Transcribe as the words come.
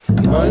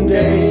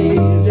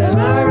Mondays, am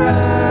I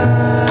right?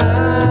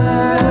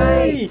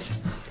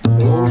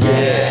 Oh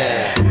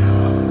yeah.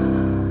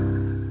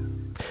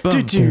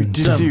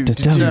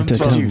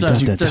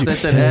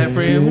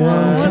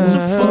 Everyone wants to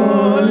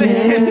fall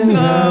in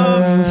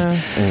love.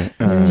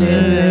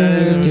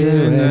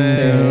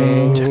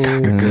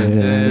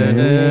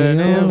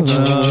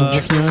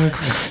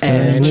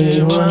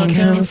 Anyone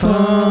can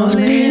fall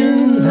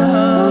in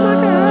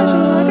love.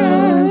 Oh my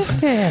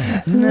gosh,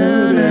 yeah.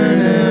 No, no,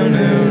 no,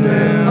 no,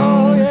 no.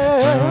 Oh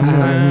yeah.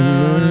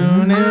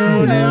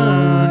 No, no,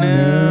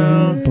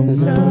 no,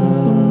 no.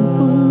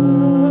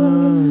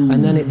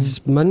 And then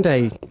it's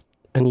Monday,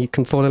 and you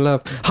can fall in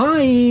love.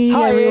 Hi,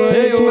 everyone.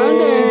 It's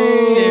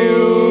Monday.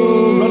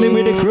 Rolling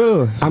with the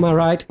crew. Am I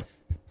right?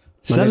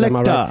 Mondays, am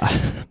I Selector.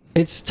 right?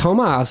 It's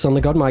Thomas on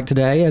the God Mic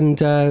today, and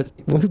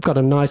we've got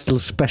a nice little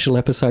special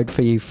episode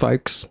for you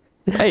folks.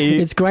 Hey.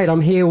 It's great.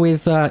 I'm here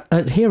with,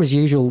 here as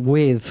usual,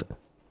 with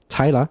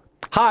Taylor.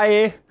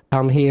 Hi.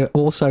 I'm here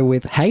also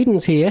with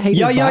Hayden's here.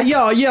 Hayden's back.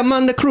 Yeah,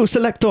 man, the crew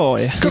selector.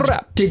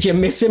 Did you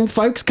miss him,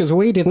 folks? Because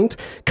we didn't.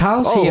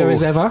 Carl's here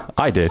as ever.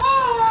 I did.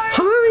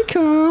 Hi,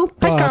 Carl.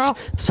 But Carl.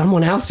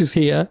 someone else is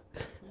here.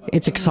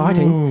 It's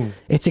exciting. Ooh.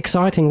 It's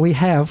exciting. We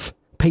have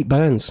Pete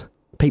Burns.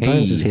 Pete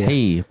Burns is here.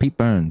 Hey, Pete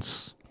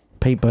Burns.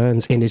 Pete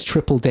Burns in his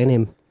triple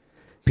denim.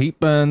 Pete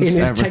Burns. In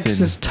his everything.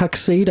 Texas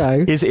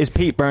tuxedo. Is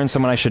Pete Burns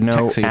someone I should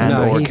know Tuxedo. and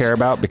No, or he's- care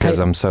about? Because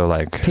I'm so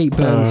like... Pete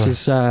Burns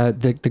is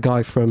the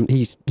guy from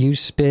You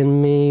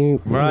Spin Me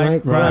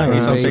Right.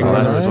 He's on Big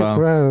Brother as well.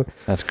 Right.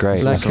 That's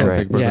great. Like, That's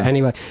great. Brother. yeah,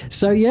 anyway.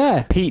 So,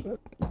 yeah. Pete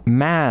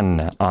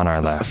Man on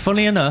our left.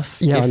 Funny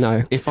enough, Yeah, if, I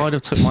know. if I'd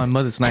have took my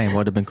mother's name,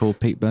 I'd have been called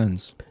Pete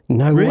Burns.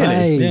 No Really?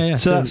 way. Yeah.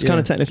 So that's kind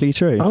of technically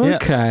true.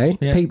 Okay.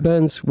 Yeah. Pete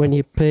Burns when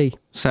you pee.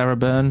 Sarah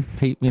Byrne,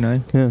 Pete, Yeah.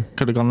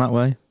 could have gone that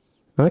way.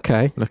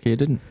 Okay. Lucky it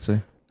didn't.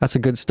 So That's a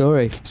good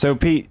story. So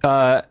Pete,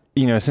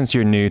 since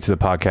you're new to the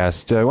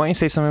podcast, why don't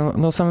you say a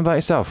little something about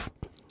yourself?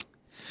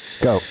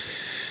 Go.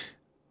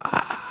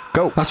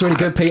 Go. That's really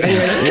good, Pete.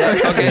 Anyway, let's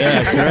go. Okay.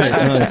 Yeah,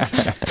 great.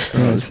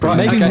 Nice. Right,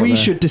 Maybe okay. we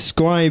should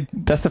describe.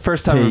 That's the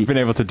first time Pete. we've been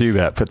able to do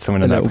that. Put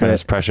someone in A that little kind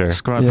bit. of pressure.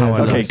 describe Yeah. how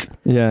I Okay. look.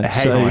 Yeah.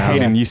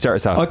 Hayden, you start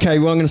us off. Okay,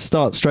 well, I'm going to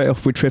start straight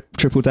off with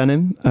triple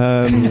denim.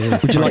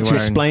 Would you like to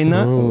explain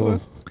that? Ooh.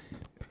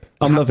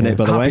 I'm loving it,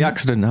 by the Happy way.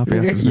 accident.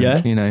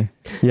 Yeah. Yeah.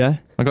 Yeah,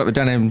 I got the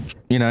denim,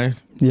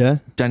 yeah,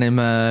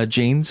 denim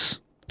jeans.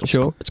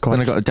 sure. It's quite,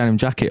 Then I got a denim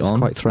jacket it's on.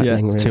 quite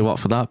threatening, really. Too hot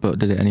for that, but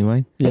did it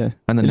anyway. Yeah,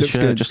 And then It the looks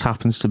shirt good. just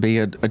happens to be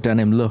a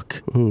denim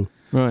look, Mm.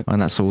 right.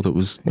 and that's all that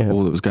was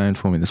going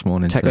for me this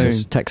morning. So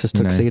Texas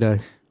you know. tuxedo.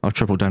 I've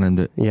triple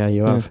denimed it. Yeah,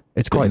 you have.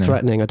 It's But, quite you know.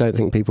 threatening. I don't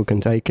think people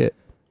can take it.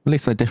 At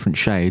least they're different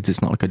shades.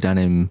 It's not like a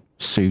denim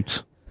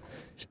suit.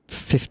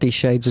 50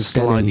 Shades of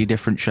Slightly Denim.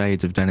 different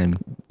shades of denim.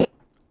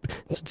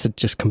 It's a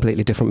just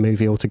completely different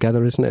movie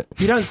altogether, isn't it?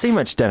 You don't see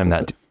much denim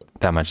that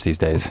much these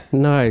days.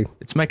 No.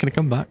 It's making a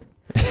comeback.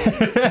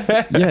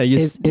 Yeah,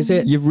 Is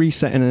it? you're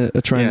resetting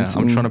a trend. Yeah,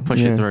 I'm trying to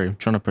push yeah.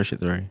 it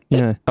through.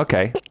 Yeah,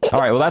 Okay. All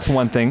right. Well, that's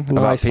one thing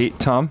Nice. about Pete.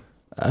 Tom?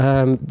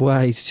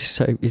 Well,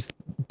 he's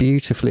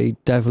beautifully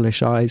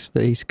devilish eyes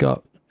that he's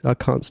got. I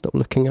can't stop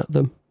looking at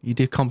them. You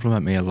do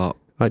compliment me a lot.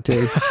 I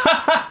do.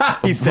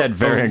 He said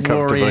very A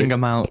uncomfortably. worrying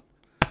amount.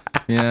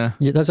 Yeah.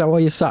 That's why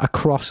you sat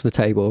across the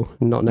table,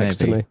 not next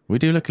to me. We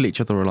do look at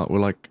each other a lot. We're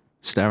like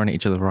staring at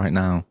each other right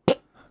now.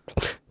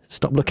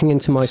 Stop looking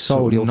into my soul.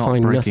 Sort of You'll not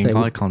find breaking nothing.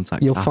 eye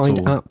contact You'll at find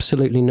all.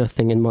 absolutely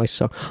nothing in my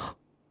soul.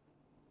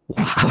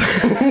 Wow.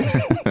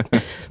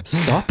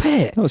 Stop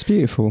it. that was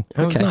beautiful.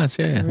 That was Okay. nice,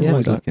 yeah. Yeah.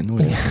 Always looking.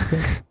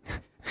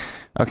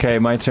 Okay,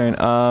 my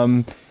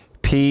turn.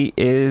 Pete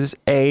is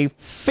a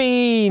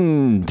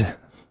fiend.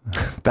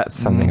 That's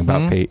something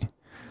about Pete.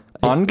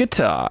 On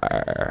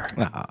guitar.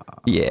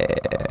 Yeah.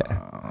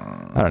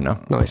 I don't know.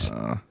 Nice.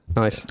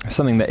 Nice.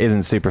 Something that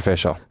isn't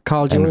superficial.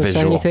 Carl, do you And want to say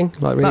visual. anything?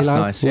 Like really That's loud?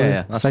 nice. Yeah,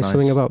 yeah, that's say nice.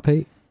 something about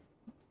Pete?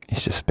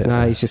 He's just a bit No,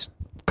 of a he's just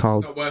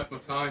Carl. Not worth my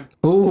time.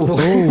 Ooh.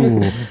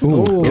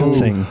 Ooh,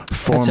 cutting.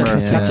 former,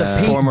 That's a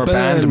Pete former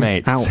Burn.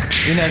 bandmates. Ouch.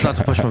 He knows how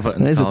to push my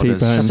buttons. There's a Carl Pete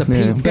does. Burn. That's a Pete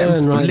Yeah.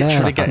 Burn right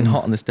Literally there. getting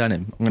hot on this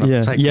denim. I'm gonna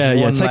have to take Yeah.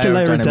 one Take a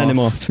layer of denim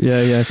off.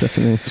 Yeah,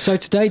 definitely. So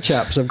today,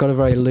 chaps, I've got a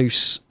very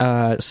loose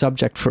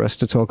subject for us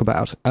to talk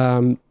about.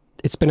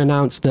 It's been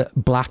announced that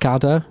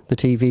Blackadder, the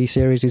TV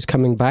series, is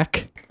coming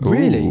back.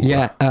 Really?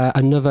 Yeah,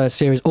 another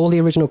series. All the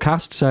original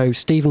cast, so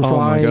Stephen Oh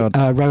my Fry,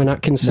 God. Rowan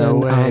Atkinson, No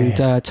way.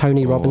 and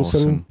Tony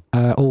Robinson,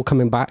 all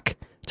coming back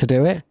to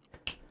do it.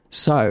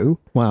 So,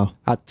 Wow.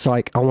 it's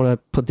like, I want to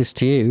put this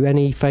to you.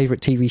 Any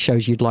favourite TV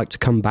shows you'd like to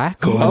come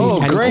back? Or Oh,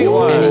 any, great any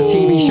one.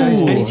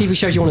 Any TV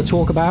shows you want to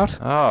talk about?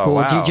 Oh, Or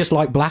wow. do you just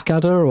like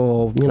Blackadder?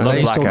 Or, you know, Love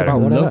just talk Blackadder. about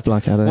I whatever? love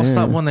Blackadder. What's yeah.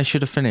 that one they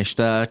should have finished?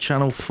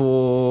 Channel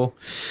 4.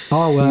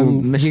 Oh,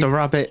 Mr.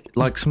 Rabbit,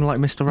 like something like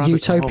Mr. Rabbit.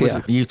 Utopia. What was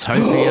it?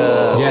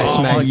 Utopia. Yes,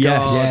 oh mate. my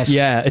Yes, God.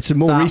 yeah, it's a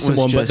more That recent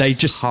was one, but they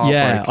just just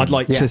heartbreaking. I'd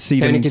like Yeah, to see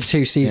they only them did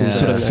 2 seasons. Yeah.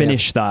 sort of didn't they?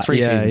 finish that. 3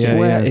 yeah, seasons, yeah, yeah.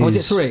 Where yeah. Oh, was it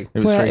is- 3? It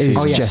was Where 3 is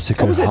seasons. Oh, yeah.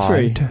 Jessica Oh, was it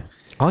 3? Hyde?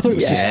 I thought it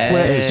was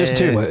It's just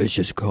two. Well, it's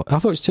just. I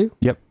thought it was two.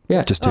 Yep.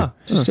 Yeah, Just two.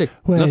 just two.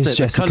 Loved it.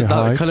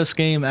 The colour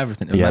scheme,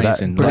 everything. Yeah,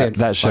 Amazing.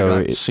 that show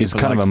Like that, is super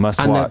kind of a like- must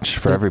And watch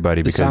for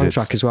everybody The because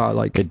soundtrack as well.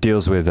 Like it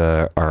deals with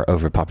our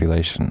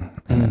overpopulation,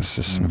 and it's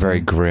just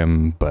very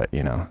grim, but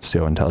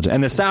still intelligent.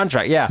 And the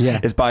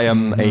soundtrack, is by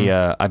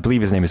I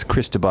believe his name is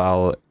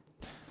Cristobal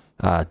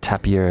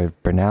Tapia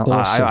Bernal.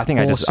 Awesome. I think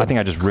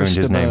I just ruined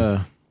his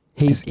name.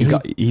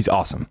 He's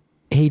awesome.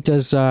 He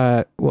does.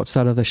 What's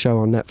that other show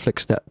on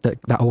Netflix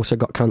that also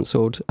got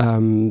cancelled?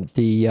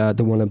 The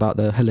one about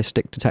the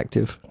holistic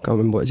detective. Can't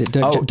remember what is it.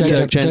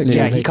 Dirk Gently.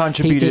 Yeah, he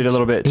contributed a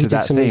little bit to he that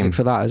did some theme. music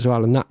for that as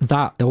well, and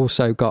that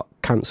also got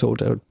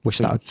cancelled. I wish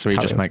that. So he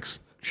just makes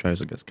shows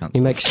that gets cancelled.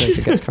 He makes shows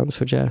that gets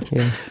cancelled. Yeah.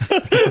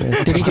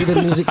 Did he do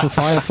the music for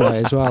Firefly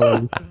as well?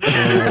 And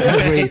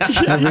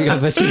every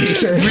other TV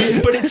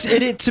show.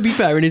 But to be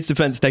fair, in his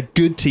defence, they're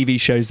good TV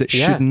shows that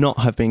should not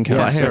have been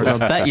cancelled. I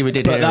bet you we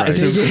did. But that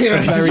is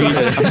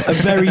a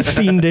very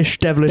fiendish,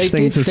 devilish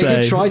thing to say.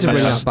 They did try to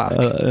bring that back.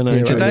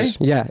 Did they?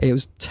 Yeah, it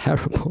was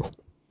terrible.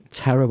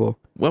 Terrible.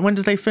 When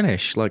did they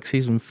finish? Like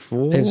season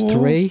 4? It was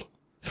three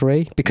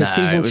because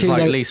No, season it was 2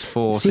 like at least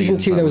 4 season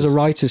seasons, 2 there was a that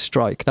writer's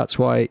strike. That's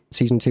why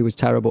season 2 was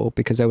terrible,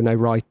 because there were no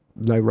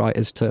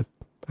writers to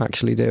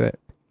actually do it.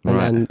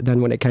 And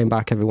then when it came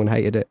back, everyone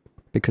hated it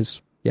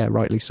because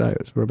rightly so, it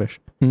was rubbish.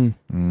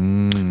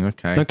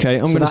 Okay.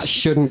 That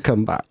shouldn't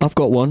come back. I've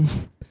got one.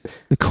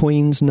 The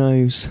Queen's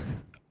Nose.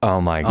 Oh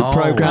my god!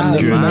 Program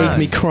that goodness. made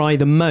me cry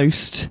the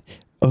most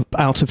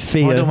out of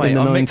fear in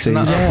the I'm mixing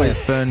that 90s. up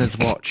with Bernard's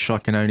Watch. I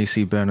can only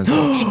see Bernard's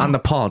Watch and the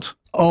Pod.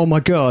 Oh my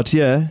god,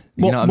 yeah.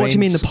 You know What what I do you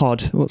mean? mean the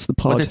pod? What's the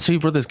pod? Well, the two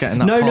brothers getting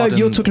that No, pod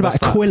you're and talking about what's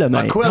that? Aquila,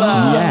 mate.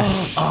 Aquila.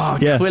 Yes. Oh,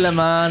 yes. Aquila,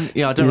 man.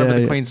 Yeah, I don't remember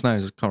Yeah. the Queen's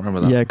Nose. I can't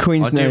remember that. Yeah,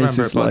 Queen's I do Nose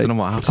remember is it, but I like, don't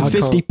know what it's a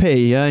happened.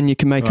 50p, yeah, and you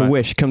can make a Right.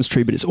 wish. It comes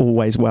true, but it's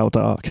always well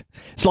dark.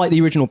 It's like the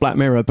original Black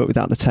Mirror, but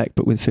without the tech,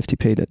 but with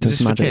 50p that Is does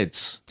this for magic.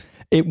 kids?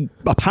 It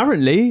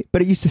apparently,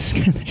 but it used to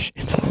scare the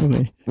shit out of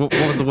me. What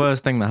was the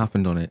worst thing that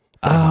happened on it?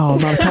 Oh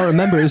man, I can't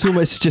remember. It was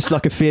almost just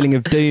like a feeling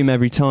of doom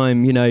every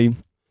time,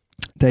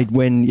 they'd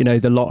win,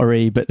 the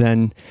lottery, but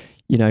then,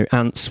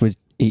 ants would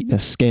eat their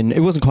skin.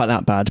 It wasn't quite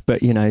that bad,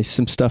 but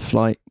some stuff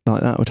like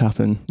that would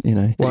happen, You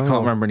Wow.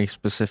 can't remember any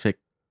specific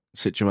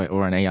situation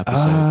or any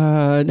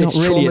episode. Not It's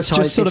really. It's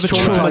just sort of a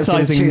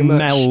traumatizing too traumatizing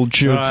much.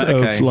 melge of, Right,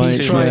 okay. of like,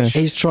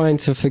 He's trying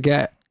to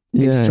forget.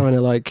 He's trying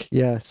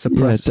to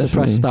suppress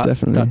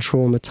definitely. that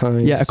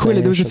traumatized. Yeah, Aquila,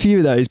 there was a few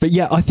of those. But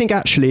yeah, I think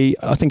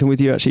I'm with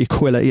you actually.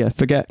 Aquila, yeah,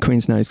 forget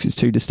Queen's Nose because it's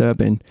too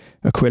disturbing.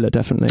 Aquila,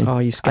 definitely. Oh,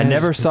 you I scared?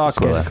 never saw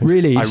scared Aquila. of it.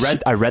 Really?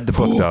 I read the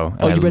book though.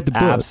 Oh, and you read the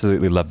book?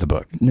 Absolutely loved the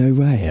book. No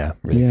way. Yeah,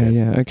 really yeah, good.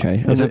 yeah,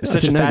 okay. I It's didn't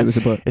such a know fan- there was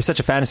a book. It's such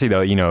a fantasy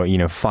though.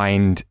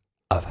 Find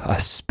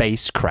a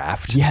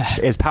spacecraft. Yeah.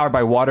 Is powered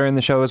by water in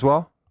the show as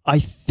well. I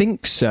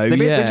think so, They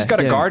yeah. just got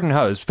a garden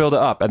hose, filled it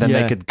up, and then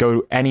they could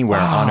go anywhere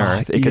on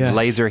Earth. It could yes.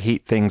 laser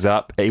heat things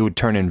up. It would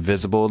turn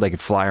invisible. They could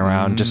fly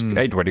around. Just,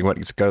 hey, where do you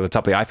want to go to the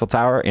top of the Eiffel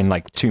Tower in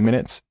like 2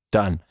 minutes?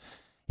 Done.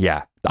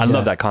 Yeah. I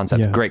love that concept.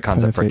 Yeah, Great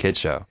concept for a perfect. kid's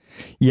show.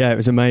 Yeah, it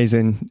was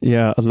amazing.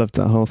 Yeah, I loved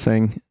that whole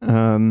thing.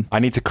 I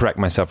need to correct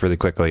myself really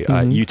quickly.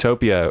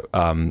 Utopia,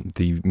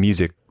 the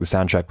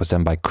soundtrack was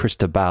done by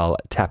Cristobal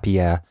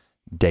Tapia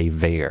de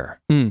Veer.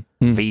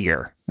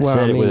 Veer. I Well,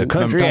 said I it with a mean,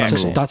 country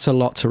accent. that's a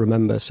lot to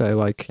remember.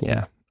 So,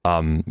 Yeah.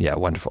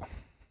 Wonderful.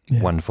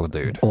 Yeah. Wonderful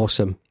dude.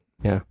 awesome.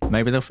 Yeah.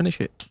 Maybe they'll finish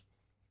it.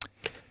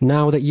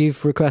 Now that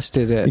you've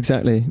requested it,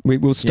 Exactly.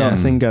 We'll start a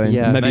thing going.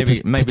 Yeah.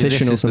 Maybe Maybe this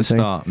petition or is the something.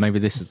 start. Maybe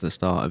this is the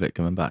start of it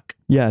coming back.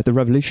 Yeah, the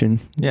revolution.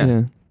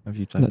 Yeah. Have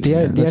you taken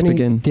Yeah, the let's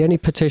begin. only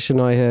petition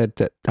I heard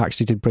that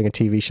actually did bring a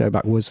TV show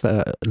back was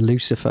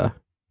Lucifer.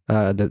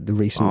 The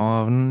recent.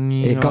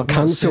 It got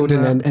cancelled,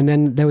 and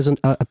then there was an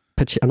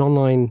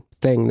online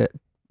thing that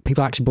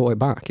people actually bought it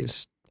back.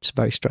 It's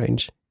very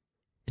strange.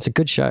 It's a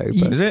good show,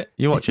 but Is it?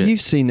 You watch it? You've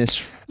seen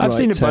this. I've right,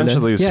 seen a bunch Taylor?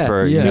 of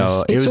Lucifer.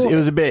 Yeah. It's It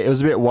was a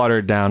bit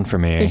watered down for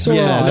me. It's all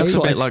Yeah, right. It looks a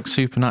what bit I- like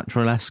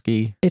Supernatural-esque.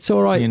 It's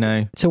all right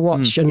to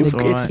watch, and It's all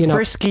right.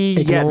 Frisky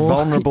yet ignore-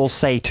 vulnerable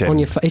Satan. on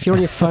your if you're on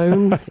your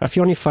phone,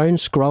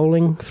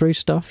 scrolling through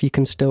stuff, you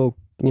can still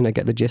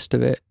get the gist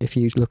of it. If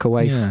you look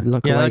away,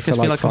 look away it for gives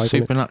me like like a 5 minutes.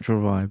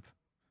 supernatural vibe.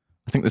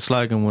 I think the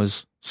slogan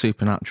was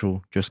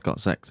 "Supernatural just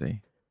got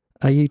sexy."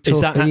 Are you? Is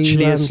that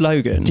actually a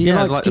slogan? Do you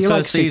Yeah, like? like do the you like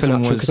first season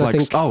Supernatural? was 'Cause I like,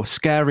 think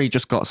scary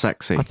just got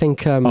sexy. I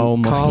think Oh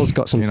my- Carl's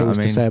got some You know things what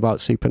I to mean? say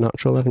about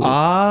Supernatural, haven't you?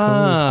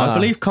 Ah, I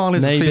believe Carl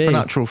is maybe. a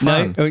Supernatural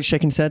fan. No,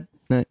 shaking his head.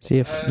 No. So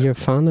you're a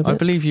fan of I it?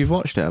 believe you've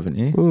watched it, haven't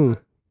you? Mm.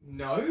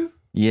 No.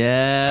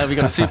 Yeah, we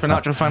got a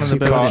Supernatural fan in the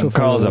Supernatural building. fan.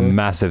 Carl's a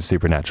massive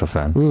Supernatural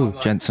fan.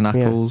 Mm. Jensen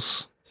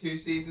Ackles. 2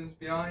 seasons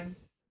behind.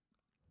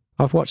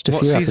 I've watched a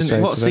What few season?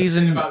 episodes. What of it. It's been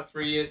season? about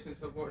 3 years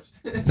since I've watched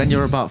it. Then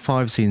you're about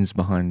 5 seasons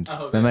behind.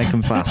 Oh, They make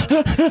them fast.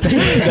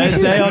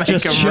 They are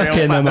just Make 'em real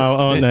chucking them fast. out,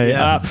 aren't they?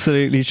 Yeah.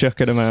 Absolutely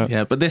chucking them out.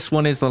 Yeah, but this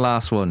one is the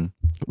last one.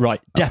 Right,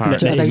 Apparently.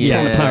 definitely. They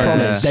Yeah,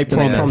 promise. They They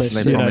promise. promise,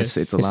 They you know. promise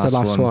it's the It's the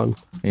last one.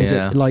 Is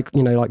Yeah. it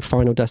like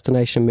Final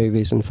Destination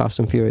movies and Fast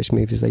and Furious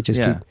movies? They just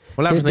Yeah. keep.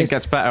 Well, everything This-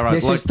 gets better.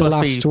 this Like is the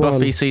Buffy, last one.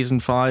 Buffy season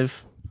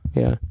 5.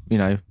 Yeah.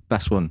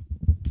 Best one,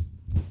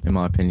 in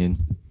my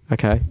opinion.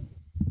 Okay.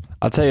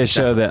 I'll tell you a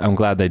show that I'm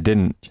glad they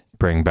didn't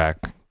bring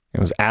back. It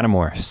was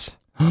Animorphs.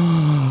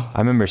 I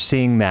remember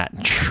seeing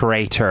that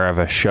traitor of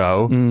a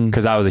show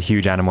because I was a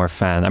huge Animorph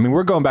fan. I mean,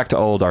 we're going back to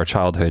our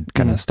childhood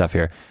kind of stuff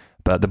here,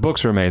 but the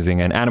books were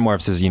amazing. And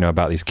Animorphs is,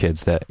 about these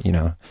kids that,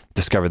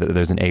 discover that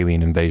there's an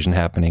alien invasion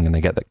happening and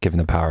they get given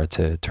the power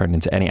to turn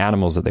into any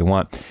animals that they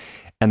want.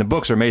 And the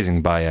books are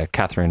amazing by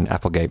Catherine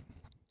Applegate.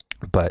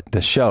 But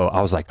the show,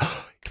 I was like,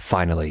 oh,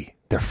 finally.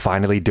 They're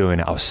finally doing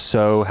it. I was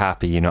so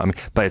happy,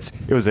 but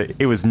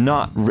it was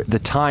not, the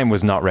time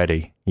was not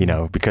ready,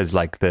 because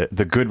like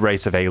the good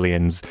race of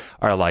aliens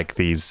are like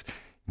these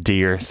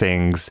deer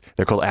things.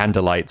 They're called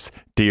Andalites,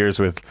 deers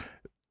with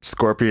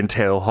scorpion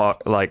tail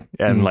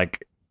and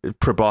like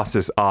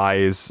proboscis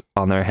eyes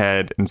on their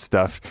head and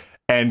stuff.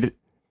 And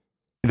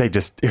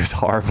it was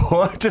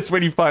horrible. Just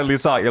when you finally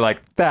saw it, you're like,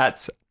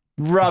 that's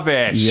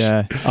rubbish.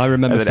 Yeah. I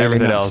remember feeling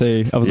that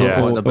too. I was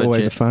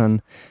always a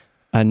fan.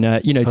 And,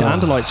 the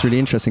Andalites really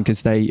interesting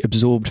because they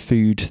absorbed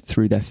food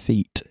through their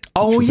feet.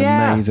 Oh, which was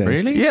amazing.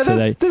 Really? Yeah,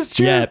 that's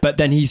true. Yeah, but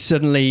then he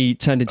suddenly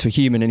turned into a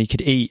human and he could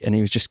eat and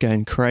he was just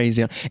going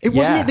crazy.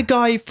 Wasn't it the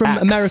guy from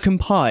American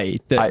Pie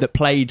that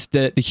played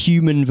the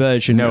human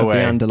version of the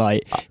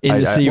Andalite in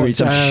the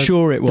series? I'm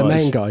sure it was. The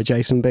main guy,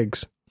 Jason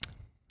Biggs.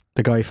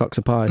 The guy who fucks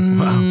a pie.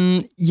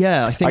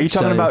 Yeah, I think so. Are you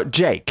talking about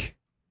Jake?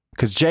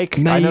 Because Jake,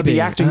 I know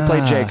the actor who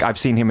played Jake, I've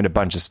seen him in a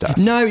bunch of stuff.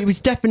 No, it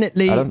was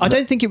definitely, I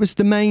don't think it was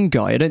the main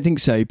guy. I don't think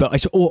so.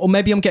 But or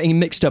maybe I'm getting him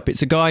mixed up.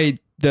 It's a guy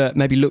that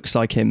maybe looks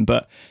like him,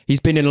 but he's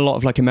been in a lot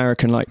of like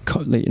American,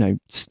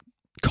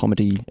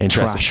 comedy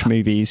trash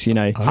movies,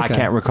 Okay. I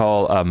can't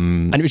recall.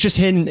 And it was just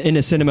him in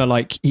a cinema,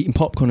 like eating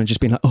popcorn and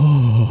just being like,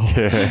 oh,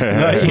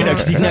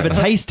 because he'd never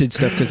tasted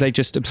stuff because they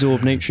just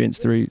absorb nutrients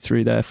through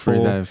their feet.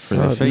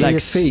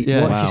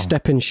 Yeah. What if you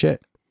step in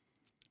shit?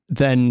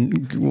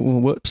 Then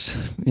whoops,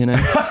 Good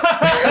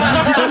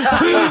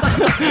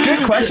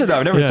question though.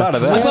 I've never thought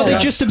of that. Well, they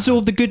just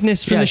absorb the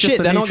goodness from the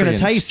shit. They're not going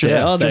to taste it,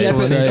 are they?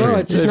 There's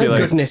no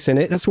goodness in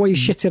it. That's why you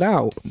shit it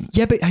out.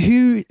 Yeah, but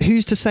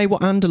who's to say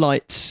what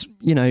Andalites,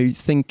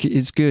 think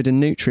is good and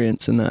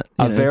nutrients and that?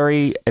 A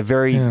very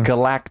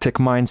galactic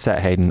mindset,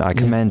 Hayden. I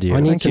commend you.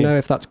 I need to know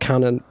if that's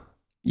canon.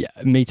 Yeah,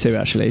 me too,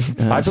 actually.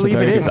 I believe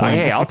it is.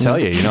 I'll tell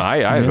you, I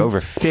have over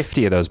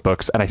 50 of those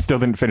books and I still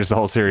didn't finish the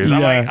whole series.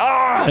 I'm like,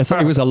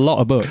 It was a lot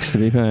of books, to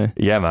be fair.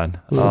 Yeah, man.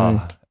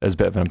 It was a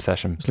bit of an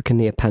obsession. Let's look in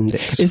the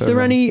appendix. Is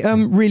there any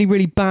really,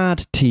 really bad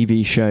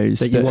TV shows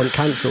that you want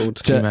cancelled?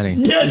 Too many.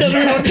 Yeah, that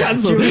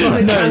we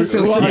want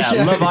cancelled.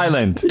 Love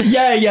Island.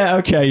 Yeah,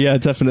 okay, yeah,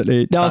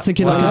 definitely. No, I was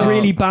thinking like a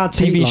really bad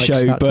TV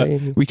show, but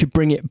we could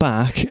bring it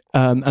back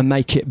and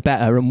make it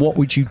better. And what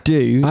would you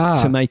do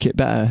to make it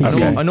better?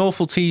 An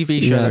awful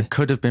TV show that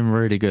could have been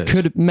really good.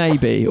 Could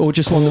maybe, or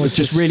just one that was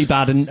just really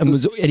bad and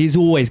it is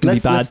always going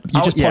to be bad.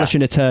 You're just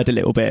polishing a turd a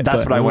little bit.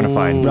 That's what I want to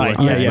find. Right,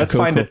 yeah. Let's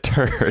find a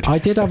turd. I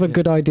did have a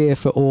good idea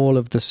for all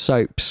of the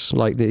soaps,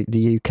 like the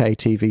UK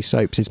TV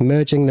soaps, is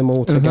merging them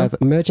all together.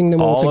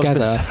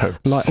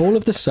 Like all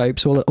of the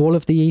soaps, all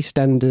of the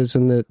EastEnders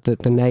and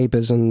the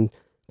Neighbours and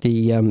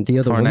the other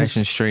Coronation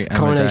ones, Street,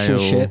 Coronation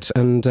shit,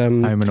 and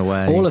Home and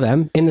Away, all of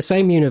them in the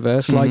same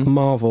universe, like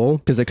Marvel,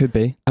 because they could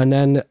be, and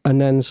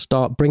then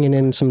start bringing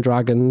in some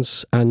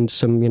dragons and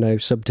some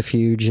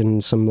subterfuge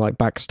and some like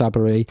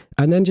backstabbery,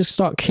 and then just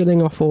start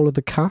killing off all of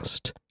the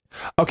cast.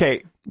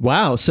 Okay.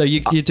 Wow. So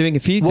you're doing a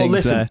few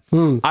things there.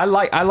 I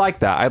like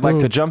that. I'd like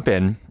to jump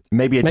in,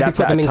 maybe adapt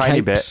that a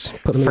tiny bit.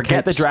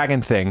 Forget the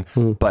dragon thing,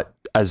 but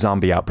a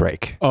zombie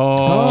outbreak.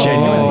 Oh,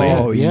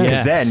 genuinely. Yeah.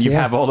 Because then you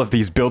have all of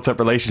these built-up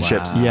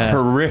relationships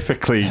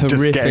horrifically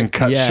just getting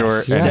cut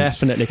short.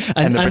 Definitely.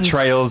 And the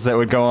betrayals that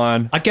would go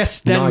on. I guess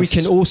then we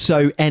can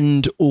also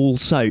end all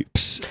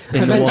soaps.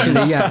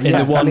 Eventually, in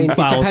the one it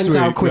depends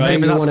how quickly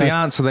maybe that's the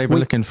answer they were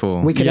looking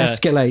for. We could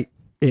escalate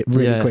it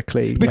really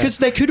quickly, because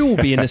they could all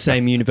be in the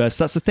same universe.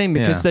 That's the thing,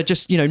 because they're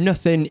just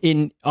nothing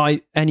in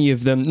any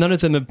of them. None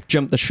of them have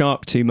jumped the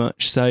shark too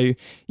much. So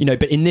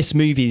but in this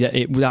movie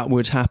that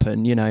would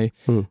happen.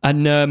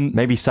 And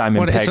maybe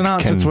Simon Pegg it's an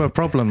answer to a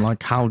problem.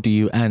 Like, how do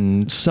you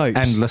end soaps?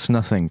 Endless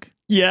nothing.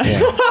 Yeah.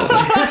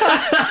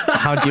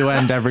 How do you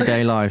end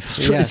everyday life?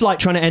 It's like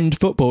trying to end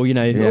football,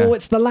 Oh,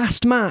 it's the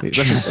last match.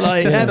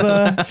 Like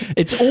ever.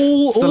 It's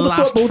all the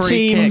football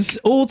teams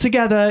all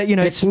together,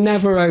 It's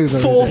never over.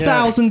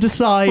 4,000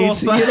 decide.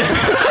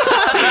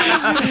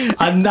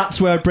 And that's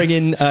where I bring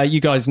in, you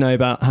guys know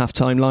about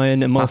Halftime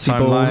Lion and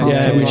Multi-Ball.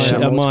 Which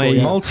are my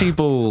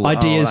Multi-Ball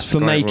ideas for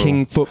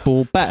making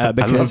football better,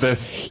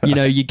 because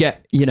you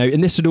get,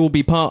 and this would all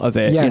be part of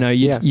it.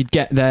 You'd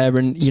get there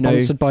and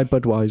sponsored by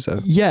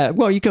Budweiser. Yeah,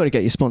 well, you got to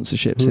get your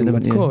sponsorships in,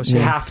 of course.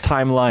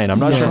 Halftime Lion. I'm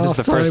not sure if this is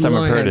the first time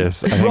I've heard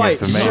this. I think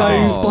it's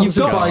amazing. So you've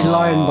got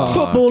Lion Bar.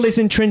 Football is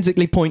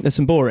intrinsically pointless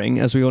and boring,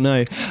 as we all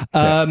know.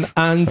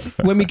 And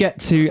when we get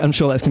to, I'm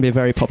sure that's going to be a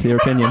very popular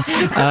opinion.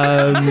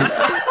 And,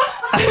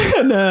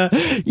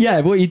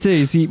 what you do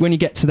is when you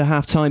get to the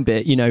halftime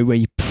bit, where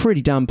you're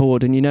pretty damn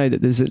bored and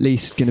that there's at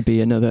least going to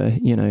be another,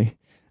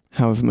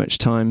 however much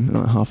time,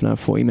 like half an hour,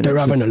 40 minutes. They're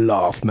having a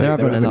laugh, mate.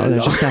 They're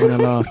just having a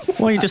laugh.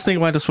 Why you just think,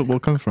 where does football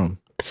come from?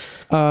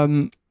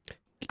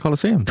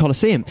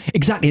 Colosseum.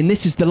 Exactly, and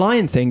this is the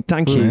lion thing.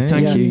 Thank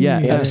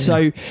you.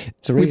 So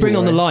we bring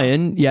on the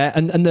lion,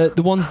 and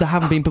the ones that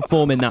haven't been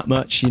performing that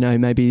much,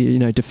 maybe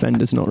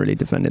defender's not really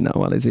defending that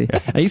well, is he?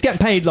 And he's getting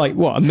paid like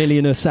what, $1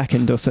 million a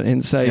second or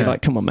something. So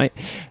like, come on, mate.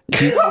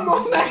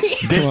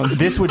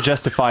 This would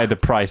justify the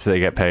price that they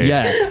get paid.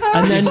 Yeah,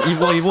 and then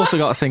you've also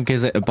got to think: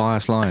 is it a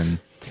biased lion?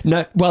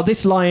 No, well,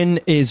 this lion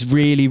is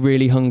really,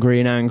 really hungry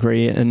and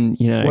angry, and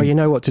Well, you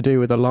know what to do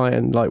with a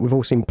lion. Like we've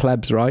all seen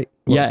Plebs, right?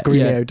 What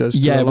Gremio does.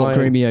 Yeah, what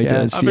Gremio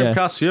does. Avim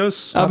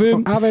Cassius.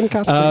 Avim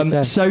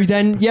Cassius. So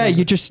then,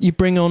 you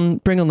bring on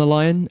the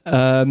lion,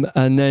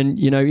 and then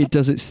it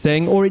does its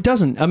thing, or it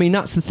doesn't. I mean,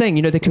 that's the thing.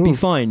 They could be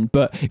fine,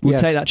 but we'll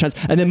take that chance.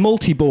 And then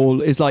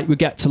multi-ball is like we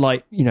get to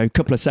a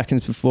couple of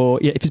seconds before.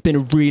 If it's been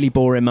a really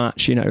boring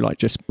match,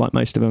 just like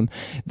most of them,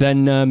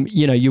 then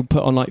you'll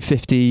put on like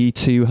 50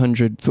 to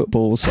 100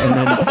 footballs, and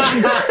then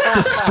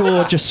the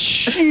score just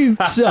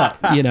shoots up.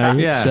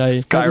 So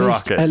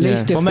skyrockets. At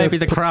least or maybe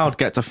the crowd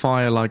get to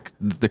fire like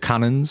the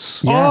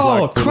cannons.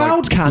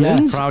 Crowd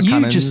cannons! Crowd you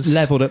cannons. just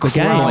levelled up the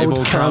game.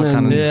 Crowd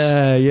cannons.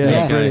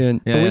 Yeah,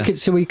 brilliant.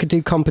 We could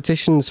do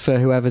competitions for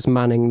whoever's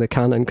manning the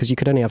cannon, because you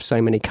could only have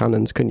so many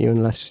cannons, couldn't you?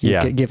 Unless you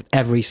could give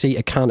every seat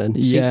a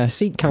cannon.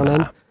 Seat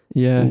cannon.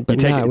 Yeah,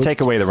 but you take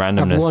away the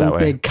randomness have that one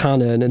way. big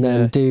cannon and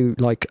then do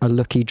like a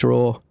lucky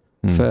draw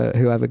for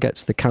whoever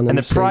gets the cannon. And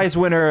the prize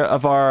winner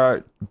of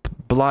our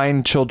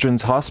blind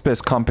children's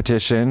hospice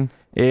competition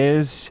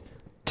is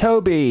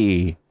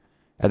Toby.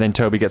 And then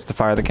Toby gets to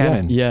fire the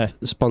cannon. Yeah.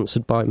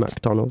 Sponsored by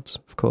McDonald's,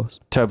 of course.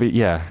 Toby,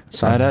 yeah.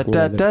 I'm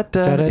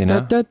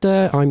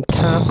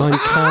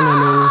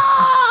cannoning.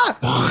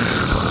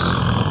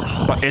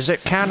 But is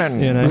it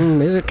cannon?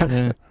 Is it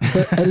cannon?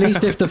 But at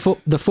least if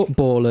the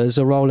footballers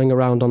are rolling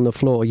around on the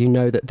floor,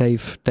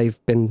 that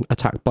they've been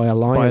attacked by a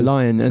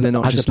lion. And they're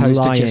not as just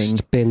opposed lying. to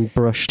just being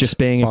brushed. Just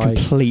being a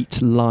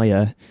complete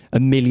liar. A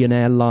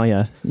millionaire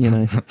liar,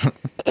 I'm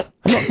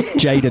not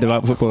jaded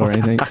about football or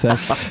anything. So,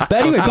 but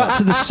anyway, back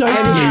to the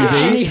soap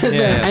movie.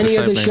 Any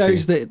other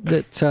shows that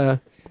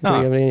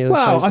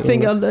I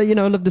think I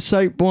love the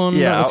soap one.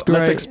 Yeah, that was great.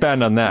 let's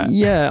expand on that.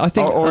 Yeah, I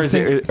think.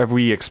 Have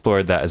we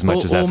explored that as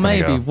much as that's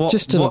going to go? What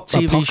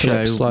TV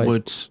show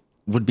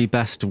would be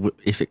best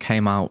if it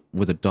came out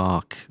with a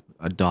dark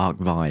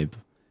vibe?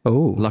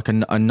 Oh, like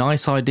a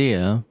nice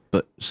idea,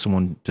 but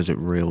someone does it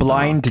real.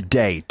 Blind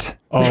Date.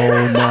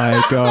 Oh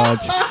my god,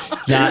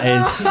 that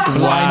is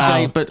Blind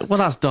Date, but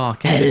that's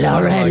dark.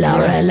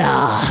 Laura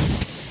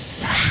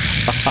laughs.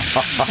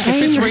 If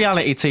it's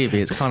reality TV,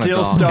 it's kind of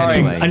dark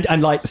starring anyway.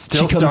 and like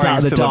still she comes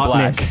out of the Cilla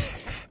darkness.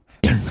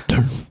 Dun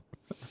dun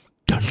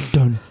dun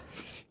dun.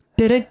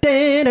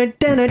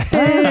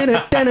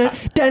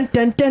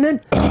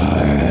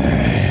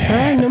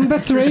 Hey, number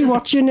 3,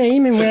 what's your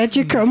name and where'd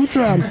you come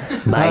from?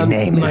 My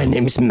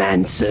name's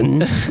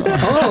Manson.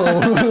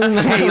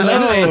 Hey,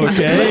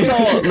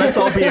 let's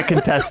all be a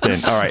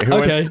contestant. All right, who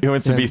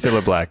wants to be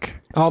Cilla Black?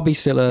 I'll be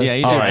Cilla. Yeah,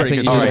 you do a pretty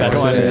good job. All right,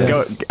 go ahead.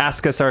 Go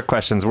ask us our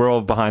questions. We're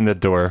all behind the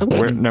door.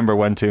 We're number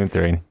 1, 2, and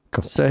 3.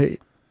 Cool. So,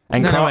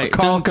 and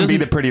Carl can be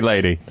the pretty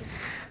lady.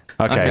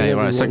 Okay,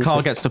 right. So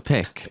Carl gets to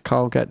pick.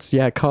 Carl's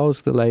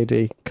the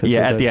lady.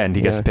 Yeah, at the end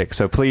he gets to pick.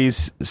 So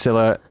please,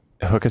 Cilla,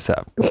 hook us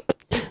up.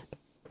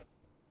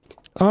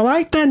 All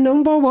right then,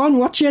 number 1,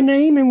 what's your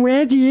name and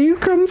where do you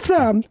come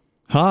from?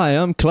 Hi,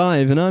 I'm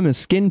Clive and I'm a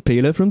skin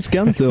peeler from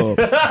Scunthorpe.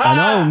 And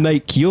I'll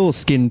make your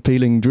skin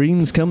peeling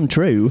dreams come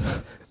true.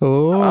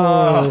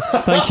 Oh.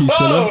 Thank you,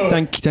 Cilla.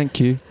 Thank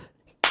you.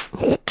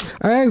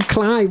 Oh,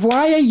 Clive,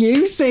 why are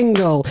you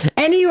single?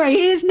 Anyway,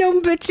 here's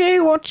number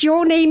 2. What's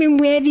your name and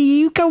where do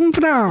you come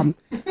from?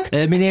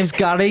 My name's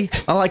Gary.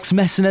 I like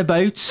messing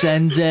about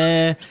and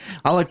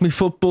I like my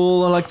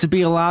football. I like to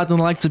be a lad and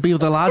I like to be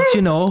with the lads,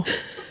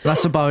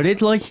 That's about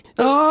it, like.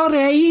 Oh,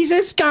 he's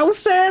a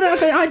scouser.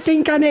 I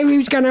think I know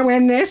who's going to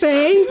win this,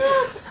 eh?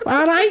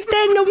 All right,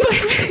 then,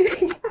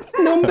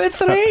 number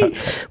 3.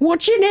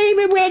 What's your name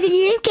and where do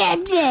you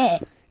get there?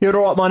 You're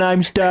right, my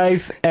name's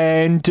Dave,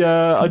 and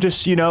I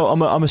just,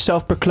 I'm a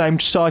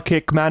self-proclaimed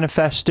psychic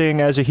manifesting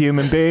as a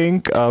human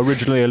being,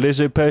 originally a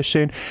lizard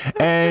person,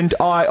 and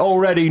I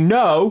already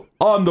know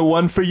I'm the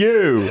one for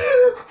you.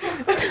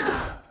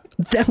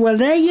 Well,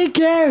 there you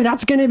go.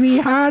 That's going to be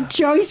a hard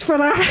choice for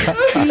a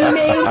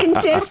female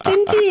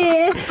contestant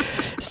here.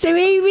 So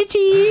over to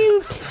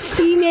you,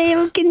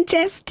 female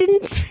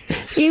contestant.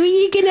 Who are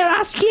you going to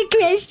ask your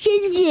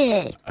questions?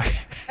 Yeah.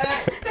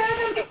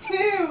 Number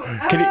 2.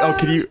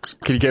 Can you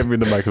give me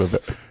the mic a little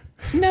bit?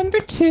 Number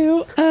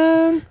 2,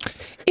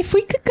 if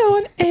we could go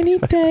on any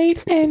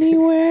date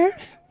anywhere,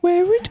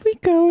 where would we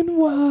go and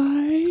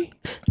why?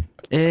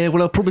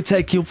 Well, I'll probably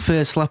take you up for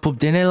a slap-up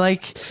dinner,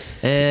 like.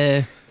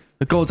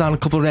 Go down a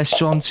couple of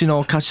restaurants,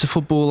 catch the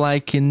football,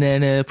 like, and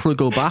then probably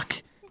go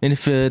back. And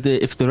if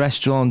the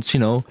restaurants,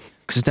 because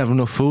there's never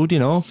enough food,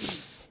 I'll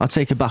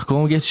take it back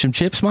home and get some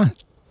chips, man.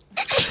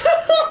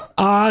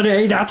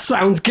 That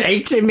sounds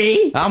great to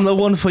me. I'm the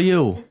one for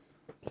you.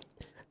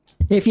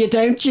 If you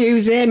don't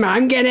choose him,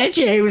 I'm gonna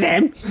choose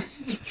him.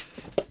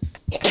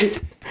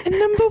 And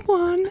number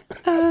one,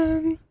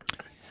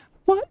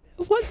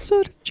 what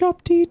sort of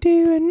job do you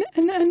do?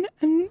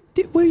 And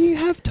will you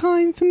have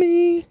time for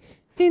me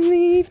in the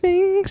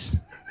evenings?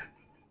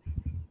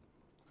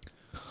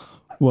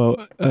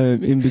 Well,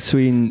 in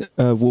between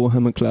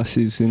Warhammer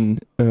classes and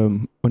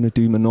when I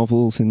do my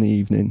novels in the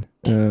evening,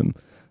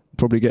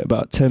 probably get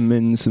about 10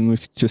 minutes and we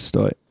could just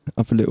like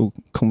have a little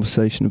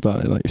conversation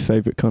about it, like your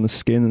favourite kind of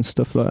skin and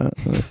stuff like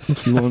that. Like,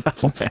 if you want.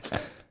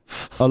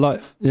 I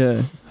like,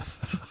 yeah.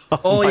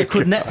 Oh, you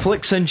could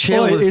Netflix and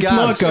chill with it's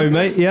Gaz. my go,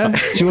 mate. Yeah.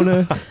 Do you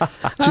wanna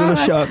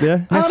shut up? Yeah.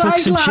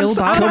 Netflix and chill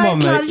back. Come on,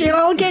 mate. You'll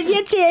all get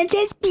your turn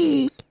to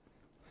speak.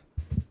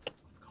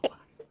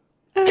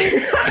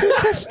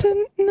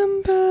 Contestant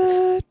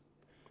number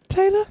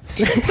Taylor.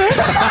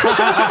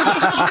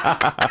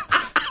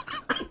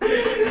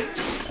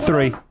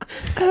 3.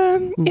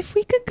 If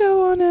we could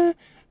go on an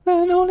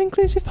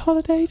all-inclusive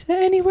holiday to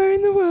anywhere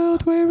in the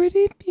world, where would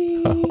it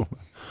be? Oh.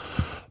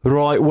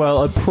 Right, well,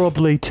 I'd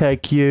probably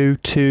take you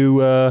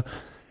to...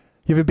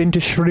 you ever been to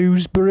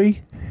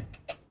Shrewsbury?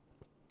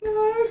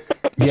 No.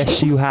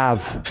 Yes, you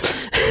have.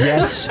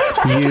 Yes,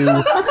 you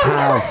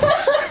have.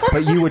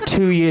 But you were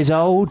 2 years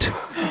old.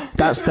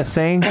 That's the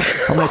thing.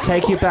 I'm going to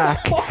take you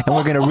back, and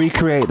we're going to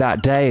recreate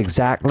that day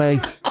exactly.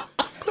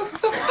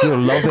 You'll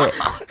love it.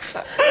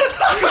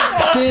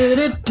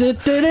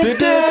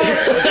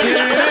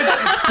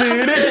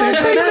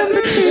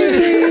 Number 2,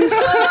 please.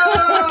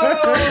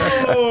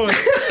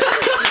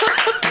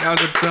 Now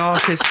the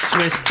darkest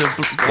twist of...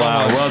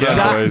 Wow, well done,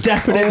 That boys.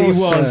 definitely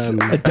was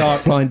a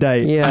dark blind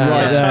date. Yeah.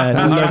 Right there.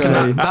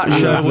 Lovely. That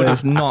show would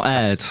have not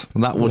aired.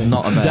 That would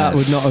not have aired. That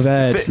would not have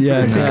aired.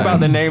 Yeah. Think about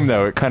the name,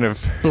 though. It kind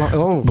of...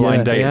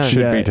 Blind date yeah.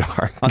 should be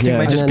dark. I think Yeah.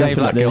 they just And then gave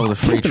that definitely. girl the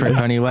free trip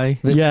anyway.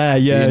 Yeah.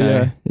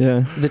 You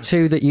know. The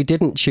two that you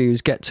didn't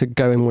choose get to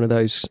go in one of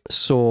those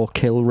Saw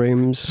kill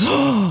rooms.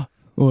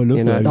 Oh, I love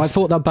You know, I those.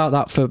 thought about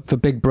that for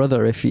Big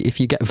Brother. If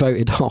you get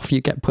voted off,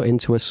 you get put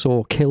into a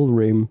Saw kill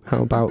room.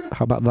 How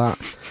about that?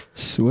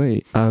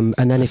 Sweet. And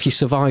then if you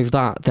survive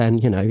that, then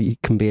you know you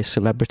can be a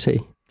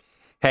celebrity.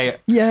 Hey,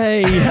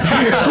 Yay! All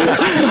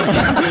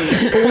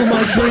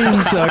my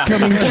dreams are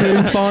coming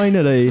true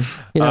finally.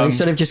 You know,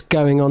 instead of just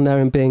going on there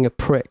and being a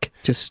prick,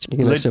 just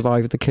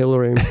survive the kill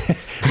room.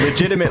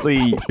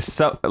 legitimately,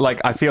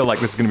 I feel like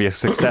this is going to be a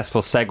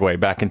successful segue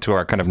back into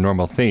our kind of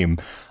normal theme.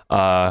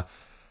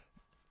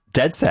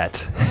 Dead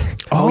Set.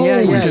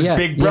 Which is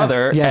Big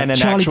Brother and an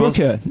Charlie actual...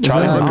 Brooker.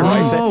 Charlie Brooker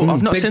writes it. Oh,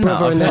 I've not Big seen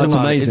Brother that. and That's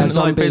then amazing. a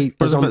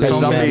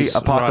zombie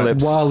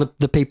apocalypse. While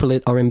the people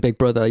are in Big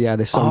Brother,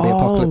 this zombie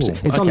apocalypse.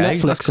 It's on okay,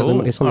 Netflix. that's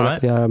cool. It's on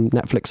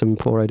Netflix and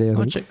 4AD. I I'll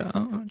think. check that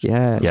out.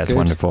 Yeah, It's good.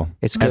 wonderful.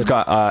 It's And it's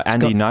good. got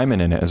Andy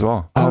Nyman in it as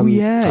well. Oh,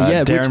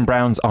 yeah. Darren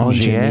Brown's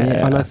Angier.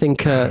 Yeah. And I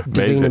think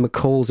Davina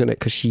McCall's in it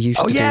because she used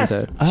to do yes!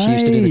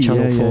 the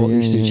Channel 4. Yeah,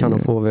 used to do yeah, Channel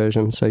yeah. 4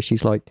 version, so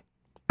she's like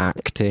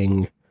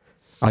acting.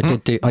 I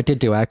did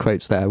do air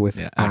quotes there with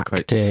Yeah, air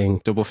quotes.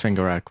 acting. Double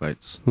finger air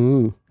quotes.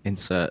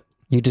 Insert.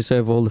 You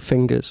deserve all the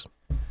fingers.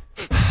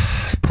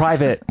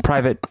 Private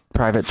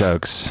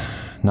jokes.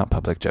 Not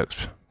public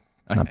jokes.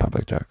 Okay. Not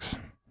public jokes.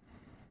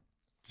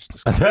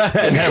 And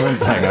everyone's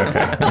saying,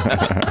 okay.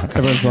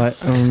 Everyone's like,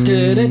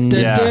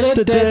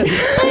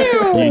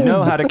 You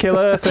know how to kill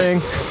a thing.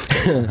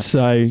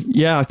 So,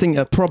 yeah, I think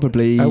that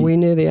probably Are we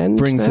near the end?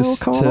 brings now,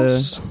 us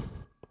Carlos?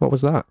 What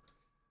was that?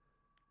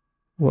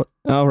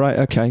 Oh, right,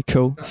 okay,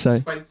 cool. So,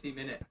 20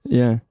 minutes.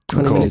 yeah.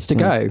 20 Cool. minutes to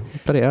go.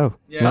 Bloody hell.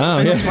 Yeah, Wow,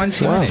 it's been yeah.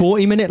 20 Wow. minutes.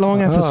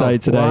 40-minute-long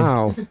episode today.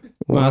 Wow.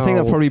 Well, I think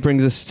that Wow. probably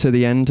brings us to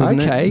the end, doesn't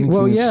it? Okay,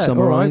 well, yeah, all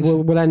right. Summarise.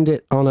 We'll end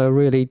it on a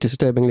really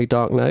disturbingly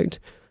dark note.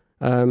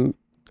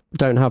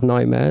 Don't have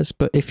nightmares,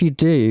 but if you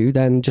do,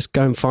 then just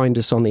go and find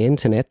us on the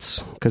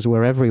internets, because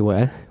we're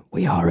everywhere.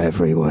 We are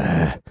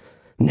everywhere.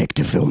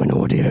 Nectar Film and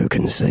Audio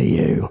can see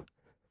you.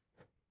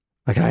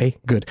 Okay,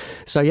 good.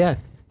 So, yeah,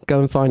 go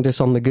and find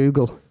us on the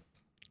Google.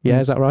 Yeah,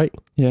 is that right?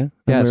 Yeah.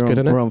 Yeah, And it's we're good,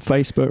 on, isn't it? We're on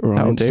Facebook, we're on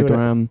That'll do, innit?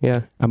 Instagram,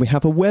 Yeah. and we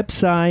have a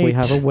website. We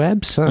have a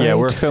website. Yeah,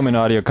 we're a film and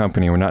audio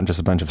company. We're not just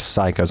a bunch of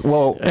psychos.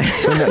 Well, we're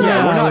not, we're well, not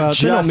they're not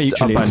just a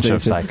mutually bunch of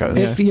exclusive. psychos.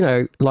 If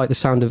you like the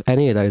sound of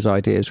any of those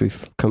ideas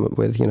we've come up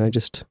with,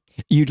 just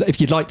If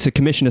you'd like to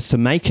commission us to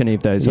make any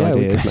of those Yeah, we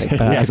could ideas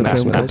make- as a yeah, film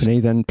film company,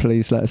 then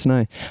please let us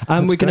know.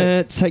 That's We're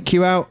going to take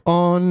you out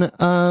on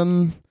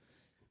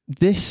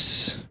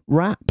this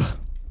rap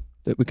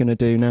that we're going to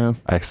do now.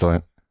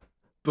 Excellent.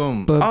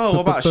 Boom. Oh, what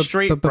about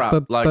street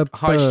rap? Like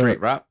high street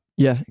rap?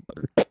 Yeah.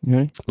 You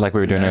ready? Like we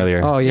were doing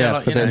earlier. Oh yeah,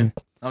 like, for you know, the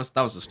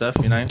that was the stuff,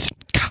 you know.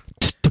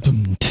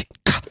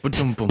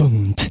 Ba-dum,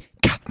 bum.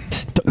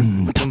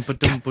 Ba-dum,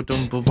 ba-dum,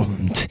 ba-dum,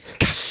 ba-dum.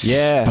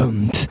 Yeah.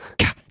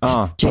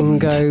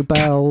 Jingo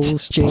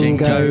bells,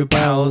 jingo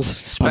bells.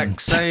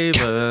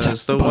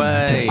 Specsavers the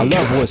way. I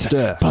love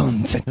Worcester.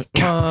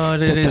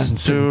 What it is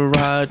to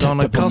ride on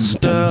a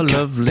Costa,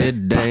 lovely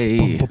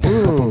day.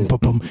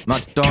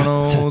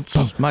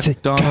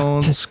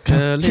 McDonald's,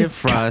 curly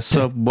fry,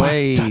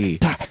 Subway.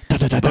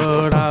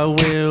 But I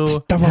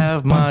will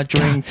have my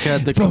drink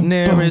at the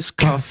nearest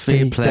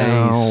coffee place.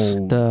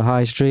 The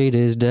high street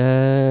is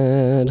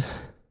dead.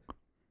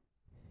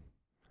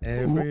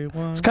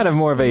 Everyone. It's kind of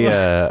more of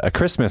a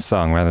Christmas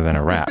song rather than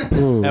a rap.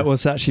 That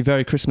was actually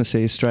very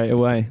Christmassy straight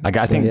away.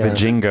 I think the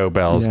Jingo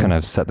Bells kind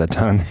of set the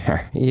tone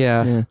there.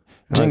 Yeah.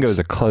 Jingo is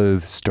a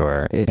clothes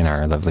store in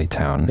our lovely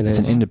town. It's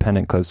an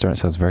independent clothes store and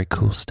it sells very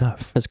cool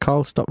stuff. Has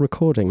Carl stopped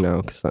recording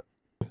now?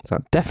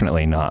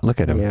 Definitely not. Look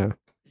at him.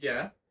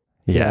 Yeah.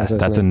 Yeah,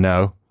 that's a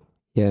no.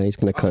 Yeah, he's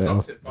going to cut it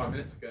off. I stopped it 5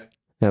 minutes ago.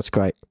 That's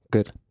great.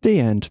 Good. The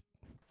end.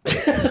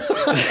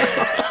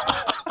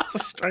 That's a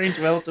strange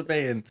world to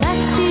be in.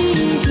 That's the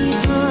easy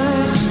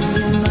part.